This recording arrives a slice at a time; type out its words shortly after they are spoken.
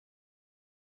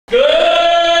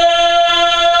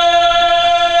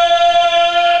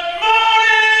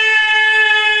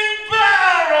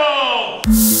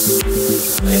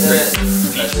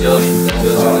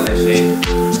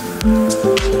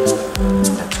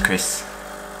Chris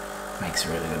makes a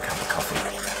really good cup of coffee.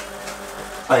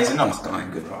 Oh, he's a nice guy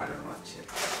and good rider and much.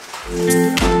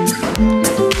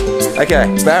 Okay,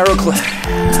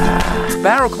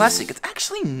 Bowral Classic. It's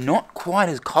actually not quite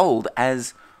as cold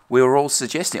as we were all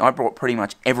suggesting. I brought pretty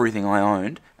much everything I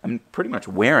owned. I'm pretty much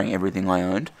wearing everything I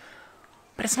owned.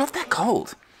 But it's not that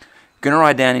cold. Gonna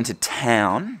ride down into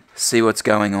town, see what's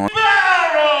going on.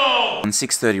 On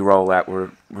 6:30 rollout, we're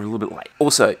a little bit late.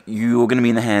 Also, you're gonna be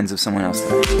in the hands of someone else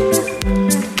today.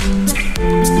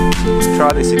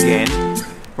 Try this again.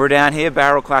 We're down here,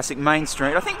 Bowral Classic, Main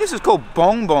Street. I think this is called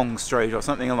Bong Bong Street or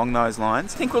something along those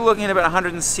lines. I think we're looking at about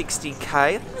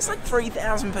 160k. I think there's like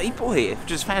 3,000 people here,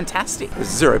 which is fantastic. There's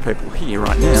 0 people here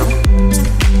right now.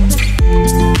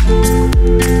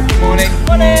 Good morning.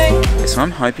 Morning. So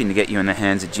I'm hoping to get you in the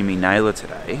hands of Jimmy Naylor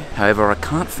today. However, I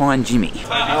can't find Jimmy.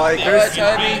 Hi, Chris.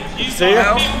 Hello, Toby. See you.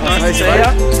 Nice to see you.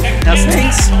 How's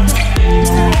things?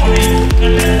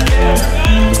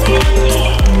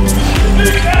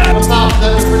 What's up?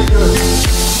 That was pretty good.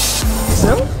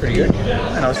 Yourself? Pretty good.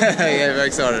 Yeah, very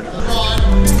excited. And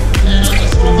I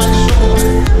just want to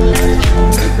make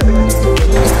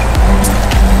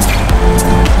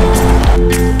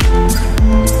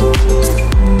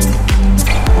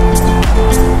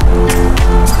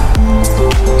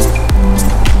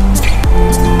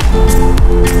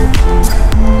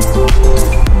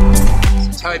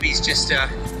So Toby's just done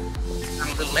a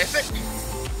little effort.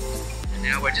 And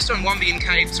now we're just on Wombian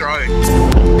Caves Road.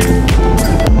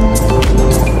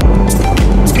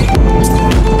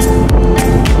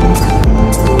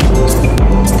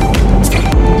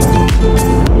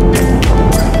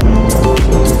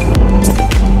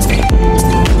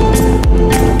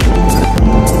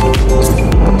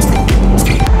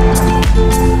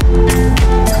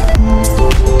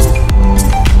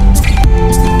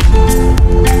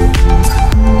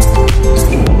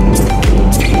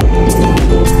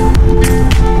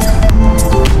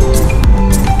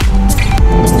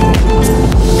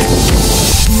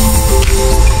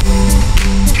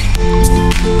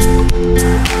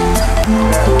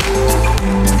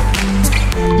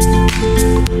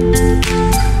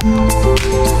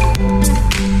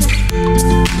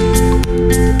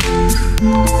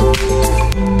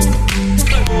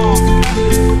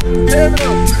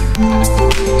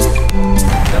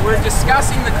 So we're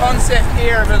discussing the concept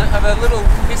here of a little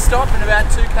pit stop in about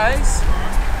 2Ks.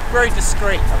 Very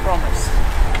discreet, I promise.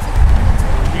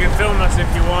 You can film us if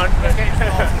you want.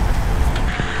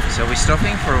 So are we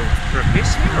stopping for a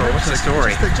piss here, or what's the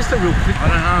story? Just a real quick. I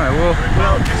don't know. Well,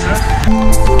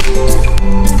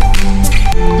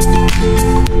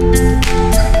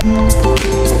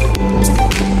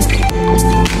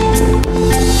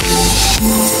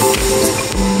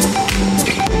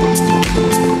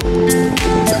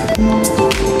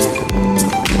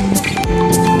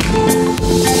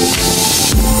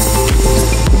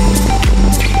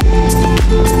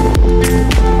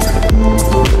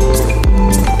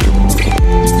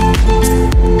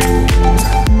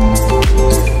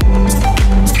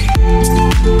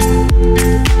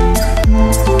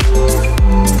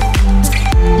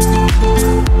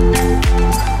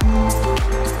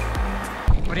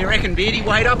 what do you reckon, Beardy?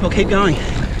 Wait up or keep going?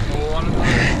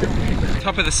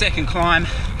 Top of the second climb.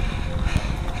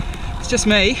 It's just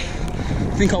me. I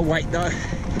think I'll wait though.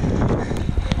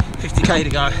 50k to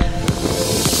go.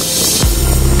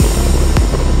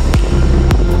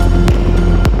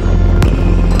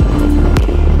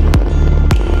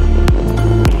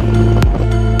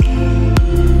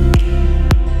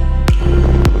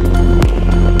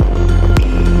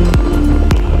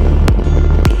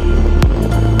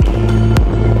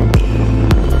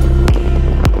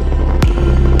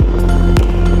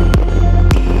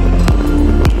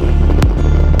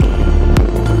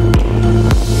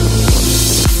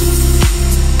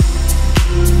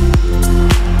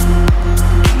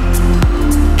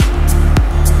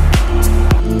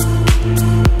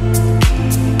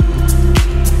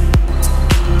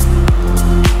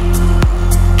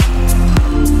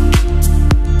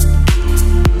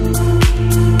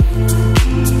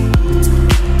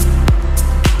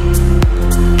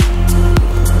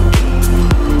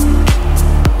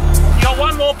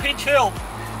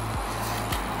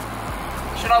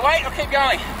 Should I wait or keep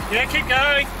going? Yeah, keep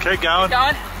going. Keep going. Keep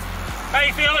going. How are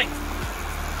you feeling?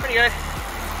 Pretty good.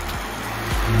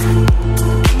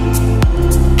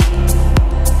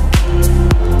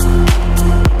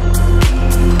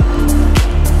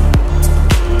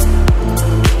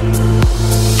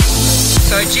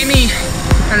 So Jimmy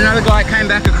and another guy came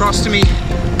back across to me,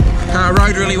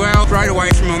 rode really well, rode away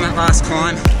from him on that last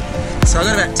climb. So I've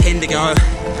got about 10 to go.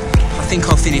 I think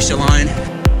I'll finish alone.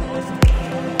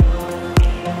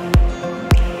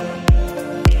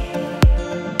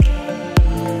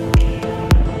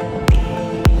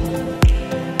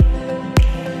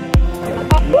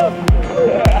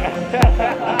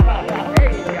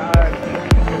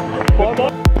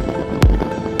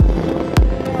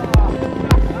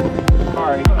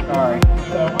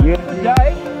 I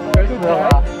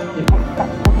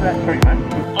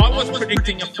was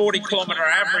predicting a 40-kilometre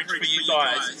average for you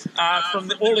guys.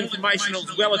 From all information, it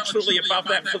was well and truly above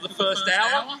that for the first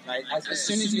hour. Mate, as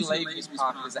soon as you leave this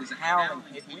park, there's a howling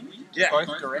headwind,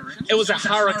 both directions. It was a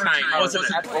hurricane, wasn't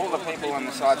it? All the people on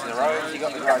the sides of the road, you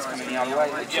got the guys coming the other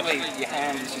way. Literally, your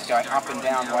hand is just going up and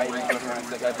down, waving for everyone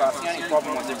to go past. The only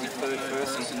problem was every third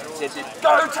person said,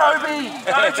 "Go Toby!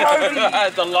 Go Toby!"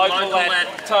 The local lad,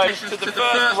 Toby, to the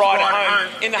first ride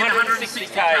home in the 160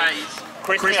 Ks.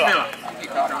 Chris Miller.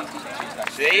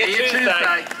 See you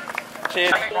Tuesday.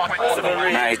 Cheers.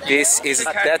 Mate,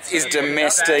 that is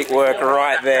domestic work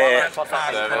right there.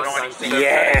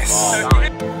 Yes.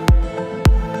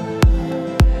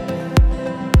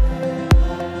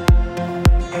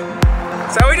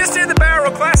 So we just did the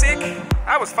Bowral Classic.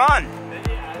 That was fun.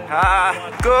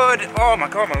 Good. Oh my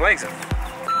god, my legs are.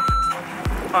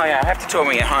 Oh yeah, I have to talk when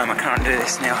we get home. I can't do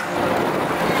this now.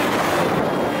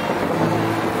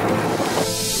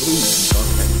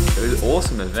 It was an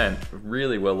awesome event,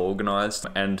 really well organised,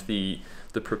 and the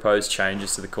proposed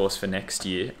changes to the course for next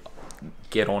year.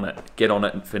 Get on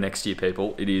it for next year,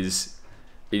 people. It is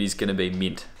going to be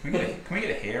mint. Can we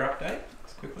get a hair update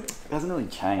quickly? It hasn't really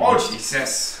changed. Oh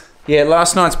Jesus! Yeah,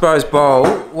 last night's Bo's Bowl.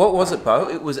 What was it, Bo?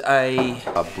 It was a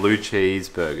blue cheese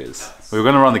burgers. We were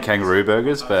going to run the kangaroo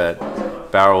burgers, but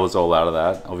Bowral was all out of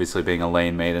that. Obviously, being a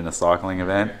lean meat in a cycling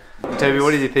event. Toby, what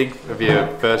did you think of your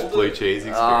first blue cheese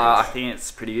experience? I think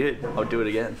it's pretty good. I'll do it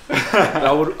again.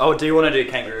 I do want to do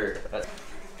kangaroo. But...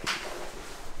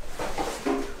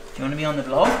 Do you want to be on the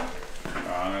vlog?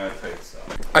 I think so.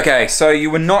 Okay, so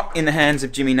you were not in the hands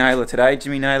of Jimmy Naylor today.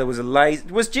 Jimmy Naylor was a lazy...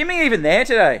 Was Jimmy even there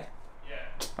today? Yeah.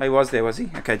 Oh, he was there, was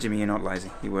he? Okay, Jimmy, you're not lazy.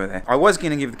 You were there. I was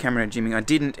going to give the camera to Jimmy. I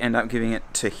didn't end up giving it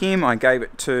to him. I gave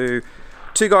it to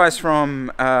two guys from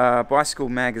Bicycle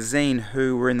Magazine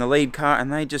who were in the lead car,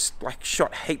 and they just like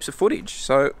shot heaps of footage.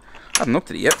 So I haven't looked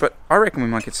at it yet, but I reckon we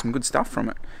might get some good stuff from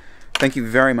it. Thank you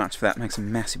very much for that. It makes a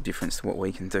massive difference to what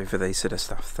we can do for these sort of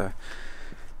stuff. So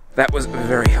that was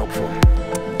very helpful.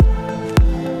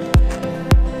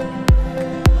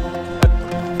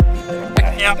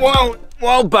 Now,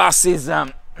 while Bus is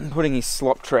putting his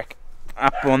slop trek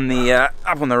up on the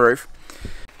roof,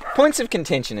 points of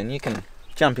contention, and you can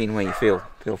jump in where you feel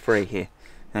free here,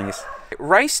 Angus.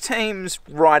 Race teams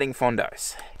riding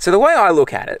fondos. So the way I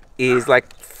look at it is,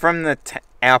 like, from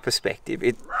our perspective,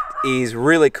 it is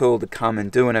really cool to come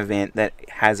and do an event that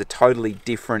has a totally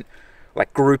different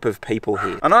like group of people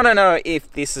here. And I don't know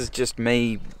if this is just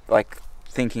me like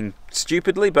thinking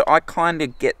stupidly, but I kind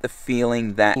of get the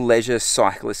feeling that leisure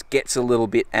cyclist gets a little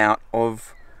bit out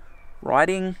of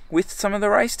riding with some of the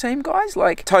race team guys.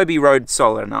 Like Toby rode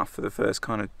solid enough for the first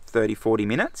kind of 30-40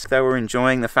 minutes. They were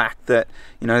enjoying the fact that,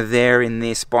 you know, they're in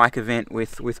this bike event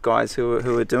with guys who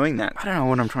are doing that. I don't know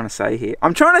what I'm trying to say here.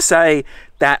 I'm trying to say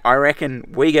that I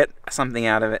reckon we get something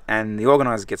out of it, and the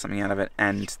organisers get something out of it,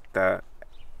 and the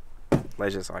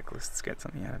leisure cyclists get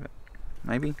something out of it.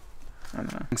 Maybe? I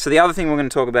don't know. So the other thing we're going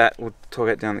to talk about, we'll talk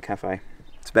about down the cafe.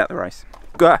 It's about the race.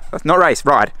 Not race,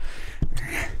 ride.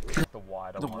 The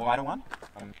wider the one. wider one?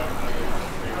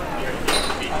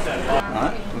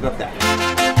 Alright, we got that.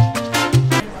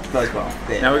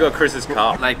 Now we got Chris's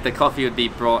car. Like the coffee would be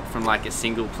brought from like a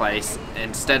single place.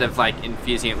 Instead of like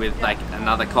infusing it with like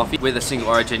another coffee, with a single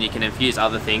origin you can infuse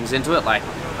other things into it. Like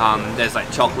there's like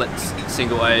chocolates,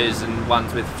 single O's, and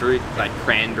ones with fruit like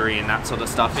cranberry and that sort of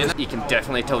stuff in it. You can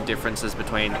definitely tell differences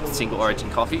between single origin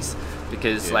coffees,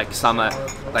 because like some are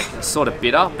like sort of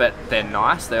bitter but they're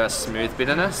nice, they're a smooth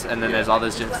bitterness, and then there's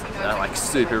others just like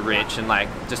super rich and like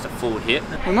just a full hit.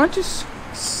 We might just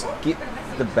skip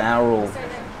the Bowral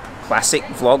Classic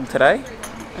vlog today,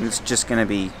 and it's just going to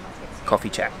be coffee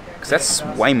chat, because that's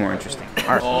way more interesting.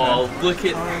 Oh, look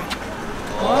at...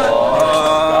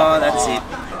 Oh, that's it.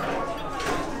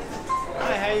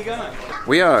 Hi, how you going?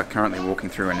 We are currently walking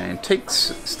through an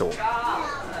antiques store.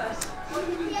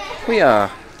 We are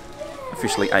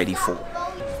officially 84.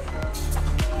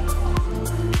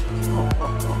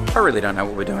 I really don't know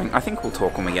what we're doing. I think we'll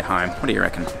talk when we get home. What do you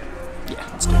reckon? Yeah,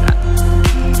 let's do that.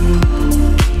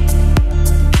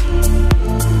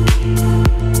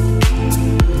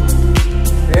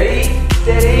 Ready,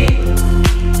 steady.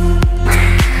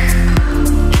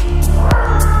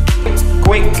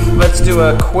 Let's do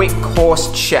a quick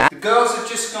course chat. The girls have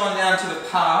just gone down to the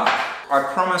park. I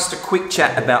promised a quick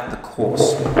chat about the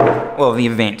course. Well, the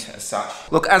event as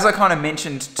such. Look, as I kind of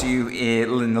mentioned to you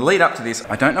in the lead up to this,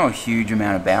 I don't know a huge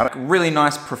amount about it. A really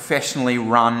nice professionally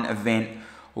run event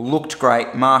looked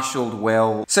great, marshalled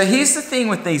well. So here's the thing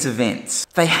with these events.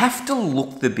 They have to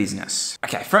look the business.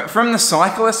 Okay, from the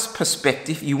cyclist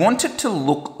perspective, you want it to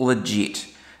look legit.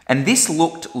 And this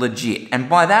looked legit. And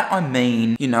by that I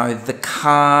mean, you know, the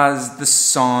cars, the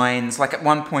signs, like at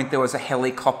one point there was a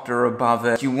helicopter above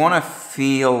it. You want to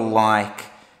feel like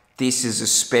this is a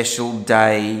special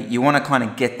day. You want to kind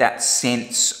of get that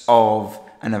sense of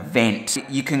an event.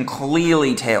 You can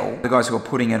clearly tell the guys who are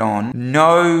putting it on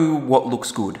know what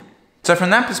looks good. So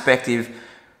from that perspective,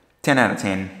 10 out of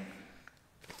 10,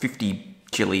 50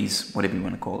 chilies, whatever you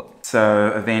want to call it.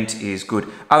 So event is good.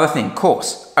 Other thing,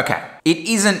 course. Okay, it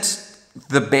isn't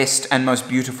the best and most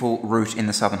beautiful route in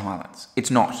the Southern Highlands. It's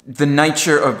not. The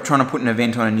nature of trying to put an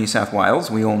event on in New South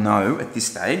Wales, we all know at this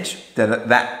stage that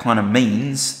that kind of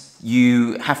means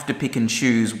you have to pick and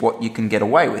choose what you can get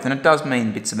away with. And it does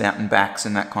mean bits of mountain backs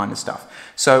and that kind of stuff.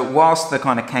 So whilst the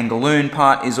kind of Kangaloon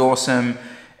part is awesome,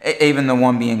 even the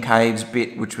Wambian Caves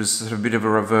bit, which was sort of a bit of a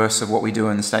reverse of what we do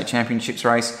in the state championships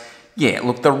race, yeah,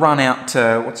 look, the run out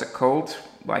to, what's it called?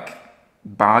 Like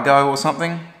Bargo or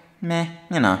something? Meh,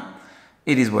 you know,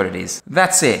 it is what it is.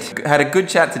 That's it. Had a good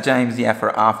chat to James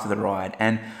Yaffa after the ride,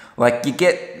 and like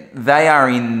they are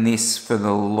in this for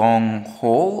the long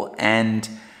haul, and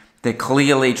they're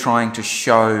clearly trying to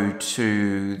show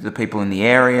to the people in the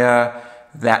area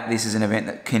that this is an event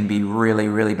that can be really,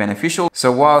 really beneficial.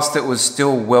 So whilst it was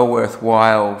still well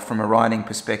worthwhile from a riding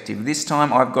perspective, this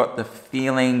time I've got the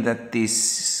feeling that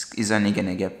this is only going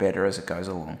to get better as it goes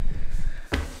along.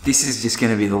 This is just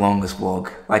going to be the longest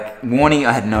vlog. Like, warning,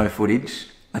 I had no footage.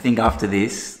 I think after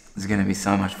this, there's going to be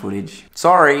so much footage.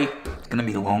 Sorry, it's going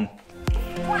to be long.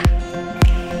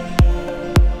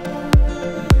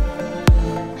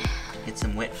 Get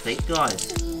some wet feet,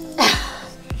 guys.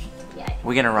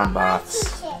 We're going to run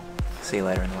baths. See you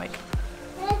later in the week.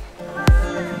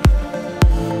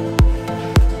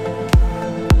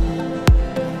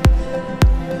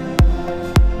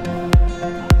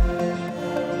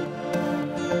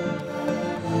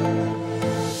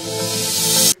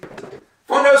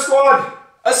 Fondo squad,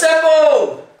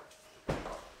 assemble!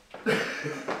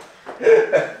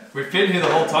 We've been here the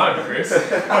whole time, Chris.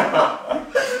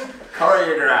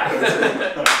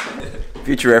 Choreographed.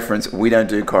 Future reference, we don't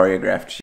do choreographed shit.